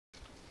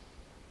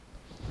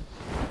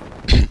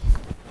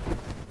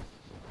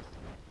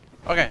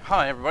Okay,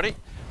 hi everybody.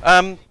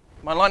 My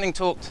lightning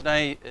talk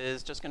today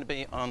is just going to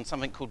be on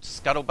something called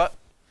ScuttleButt.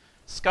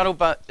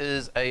 ScuttleButt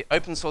is an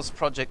open source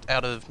project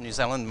out of New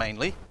Zealand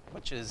mainly,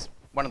 which is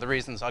one of the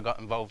reasons I got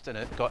involved in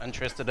it, got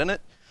interested in it.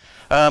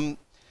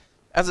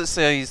 As it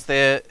says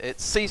there,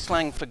 it's C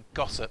slang for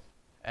gossip,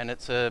 and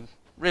it's a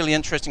really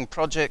interesting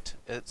project.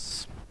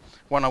 It's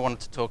one I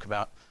wanted to talk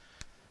about.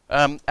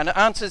 And it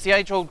answers the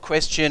age-old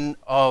question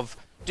of,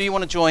 do you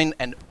want to join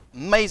an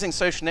amazing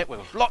social network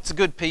with lots of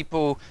good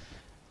people,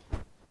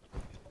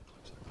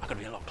 I've got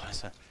to be a lot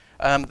closer,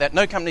 that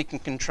no company can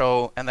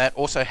control, and that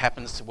also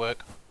happens to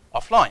work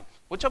offline,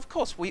 which of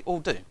course we all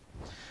do.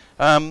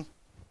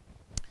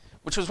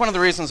 Which was one of the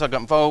reasons I got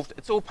involved.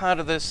 It's all part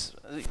of this.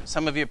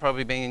 Some of you have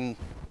probably been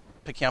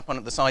picking up on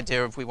it, this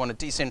idea of we want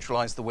to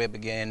decentralize the web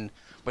again.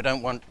 We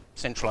don't want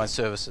centralized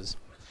services.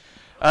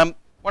 One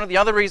of the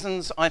other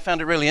reasons I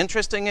found it really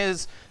interesting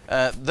is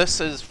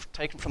this is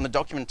taken from the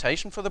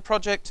documentation for the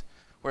project,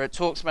 where it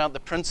talks about the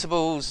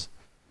principles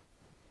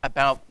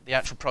about the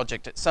actual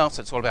project itself.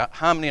 So it's all about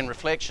harmony and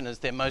reflection is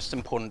their most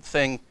important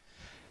thing.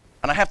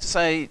 And I have to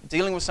say,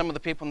 dealing with some of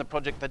the people in the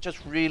project, they're just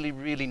really,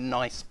 really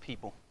nice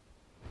people.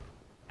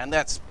 And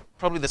that's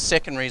probably the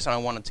second reason I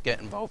wanted to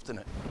get involved in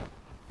it.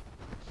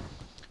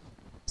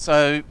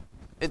 So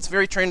it's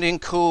very trendy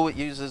and cool. It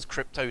uses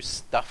crypto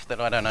stuff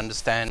that I don't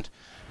understand.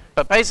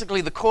 But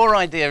basically, the core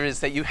idea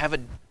is that you have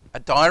a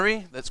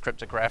diary that's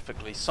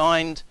cryptographically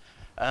signed,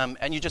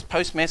 and you just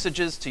post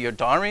messages to your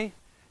diary,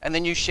 and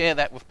then you share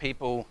that with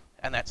people,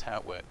 and that's how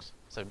it works.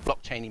 So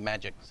blockchain-y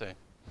magic, so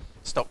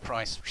stock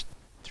price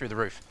through the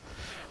roof.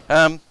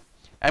 And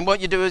what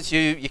you do is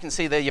you can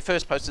see there your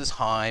first post is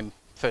hi,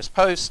 first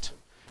post,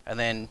 and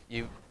then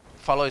you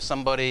follow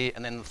somebody,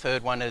 and then the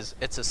third one is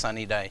it's a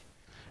sunny day.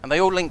 And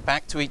they all link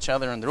back to each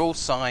other, and they're all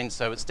signed,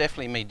 so it's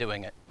definitely me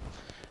doing it.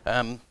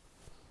 And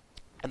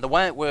the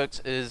way it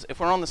works is if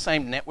we're on the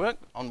same network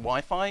on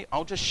Wi-Fi,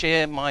 I'll just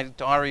share my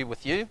diary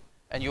with you,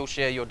 and you'll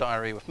share your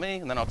diary with me,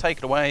 and then I'll take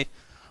it away.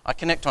 I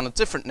connect on a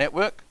different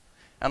network,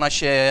 and I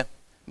share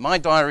my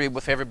diary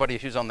with everybody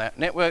who's on that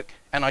network,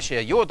 and I share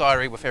your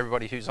diary with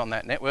everybody who's on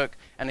that network,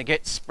 and it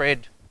gets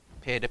spread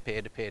peer to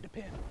peer to peer to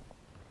peer.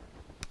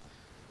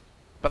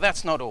 But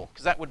that's not all,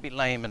 because that would be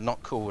lame and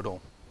not cool at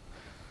all.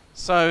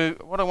 So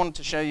what I wanted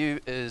to show you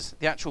is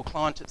the actual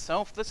client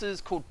itself. This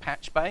is called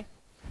Patch Bay,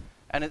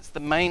 and it's the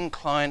main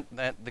client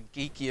that the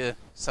geekier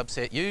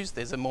subset use.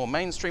 There's a more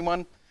mainstream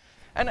one,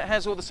 and it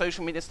has all the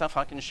social media stuff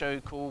I can show,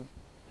 cool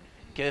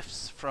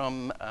GIFs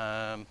from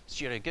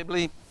Studio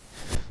Ghibli.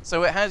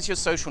 So it has your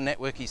social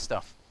networky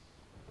stuff.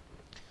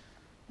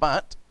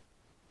 But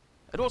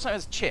it also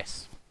has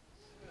chess.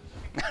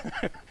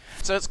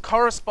 So it's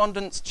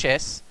correspondence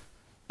chess,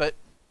 but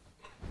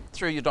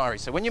through your diary.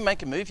 So when you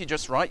make a move, you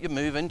just write your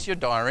move into your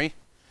diary,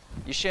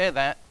 you share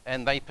that,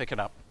 and they pick it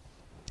up.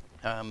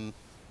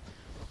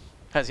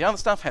 Has the other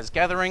stuff, has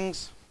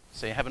gatherings,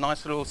 so you have a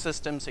nice little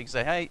system, so you can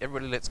say, hey,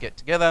 everybody, let's get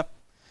together.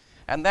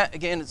 And that,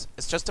 again,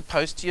 it's just a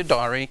post to your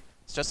diary.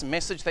 It's just a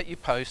message that you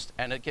post,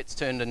 and it gets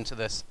turned into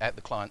this at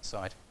the client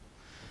side.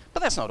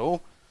 But that's not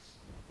all.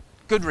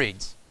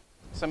 Goodreads.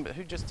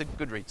 Who just did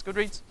Goodreads?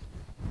 Goodreads?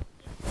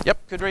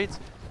 Yep, Goodreads.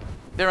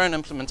 Their own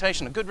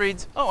implementation of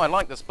Goodreads. Oh, I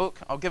like this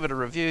book. I'll give it a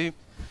review.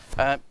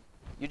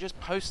 You just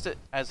post it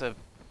as a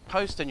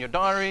post in your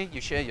diary.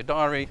 You share your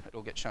diary.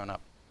 It'll get shown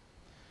up.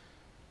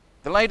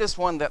 The latest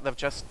one that they've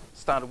just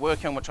started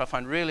working on, which I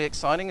find really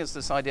exciting, is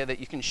this idea that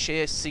you can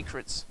share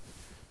secrets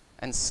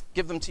and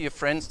give them to your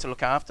friends to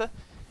look after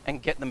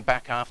and get them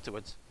back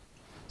afterwards.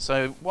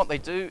 So what they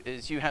do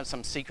is you have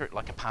some secret,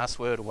 like a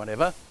password or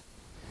whatever.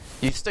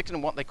 You stick it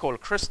in what they call a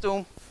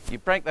crystal. You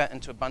break that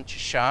into a bunch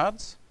of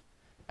shards,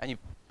 and you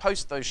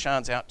post those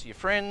shards out to your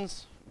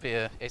friends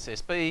via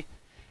SSB,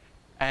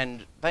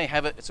 and they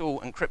have it. It's all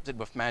encrypted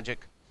with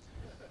magic.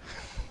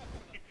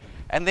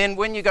 And then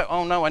when you go,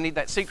 oh no, I need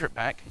that secret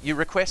back, you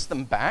request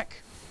them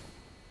back,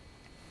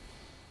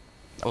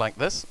 like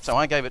this. So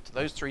I gave it to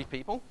those 3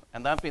 people,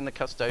 and they've been the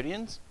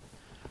custodians.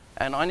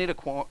 And I need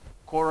a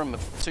quorum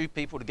of 2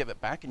 people to give it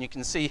back. And you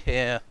can see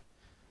here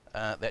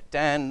that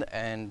Dan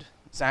and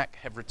Zach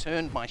have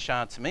returned my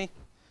shard to me.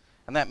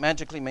 And that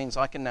magically means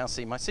I can now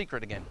see my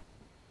secret again.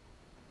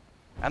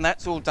 And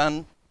that's all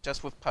done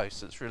just with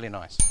posts. It's really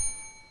nice.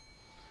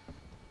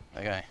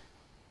 Okay.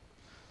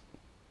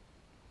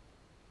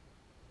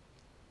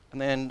 And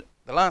then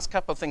the last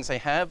couple of things they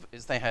have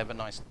is they have a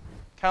nice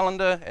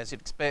calendar, as you'd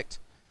expect.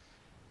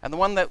 And the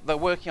one that they're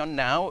working on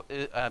now,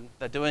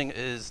 they're doing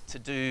is to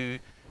do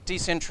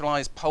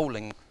decentralized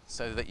polling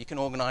so that you can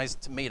organize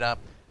to meet up,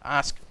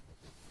 ask,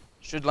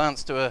 should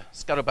Lance do a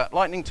ScuttleButt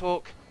lightning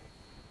talk?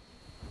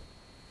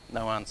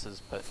 No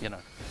answers, but you know.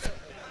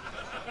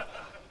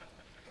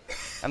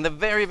 And the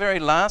very, very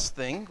last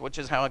thing, which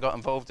is how I got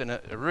involved in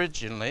it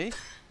originally,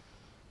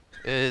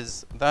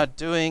 is they're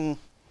doing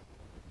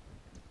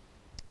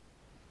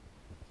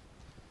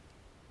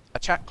a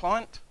chat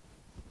client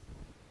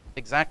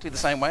exactly the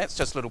same way. It's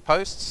just little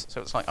posts,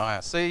 so it's like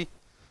IRC.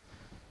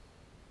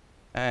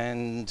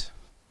 And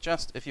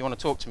just if you want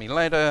to talk to me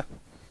later,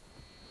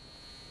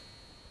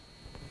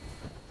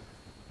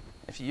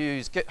 if you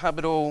use GitHub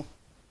at all,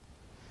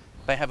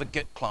 they have a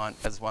Git client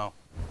as well.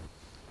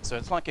 So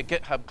it's like a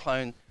GitHub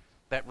clone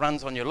that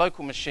runs on your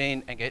local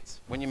machine and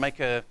gets, when you make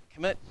a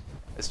commit,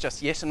 it's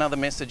just yet another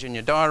message in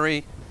your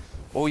diary.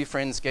 All your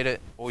friends get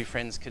it, all your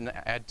friends can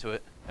add to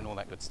it, and all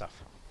that good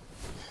stuff.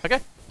 Okay,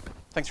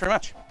 thanks very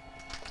much.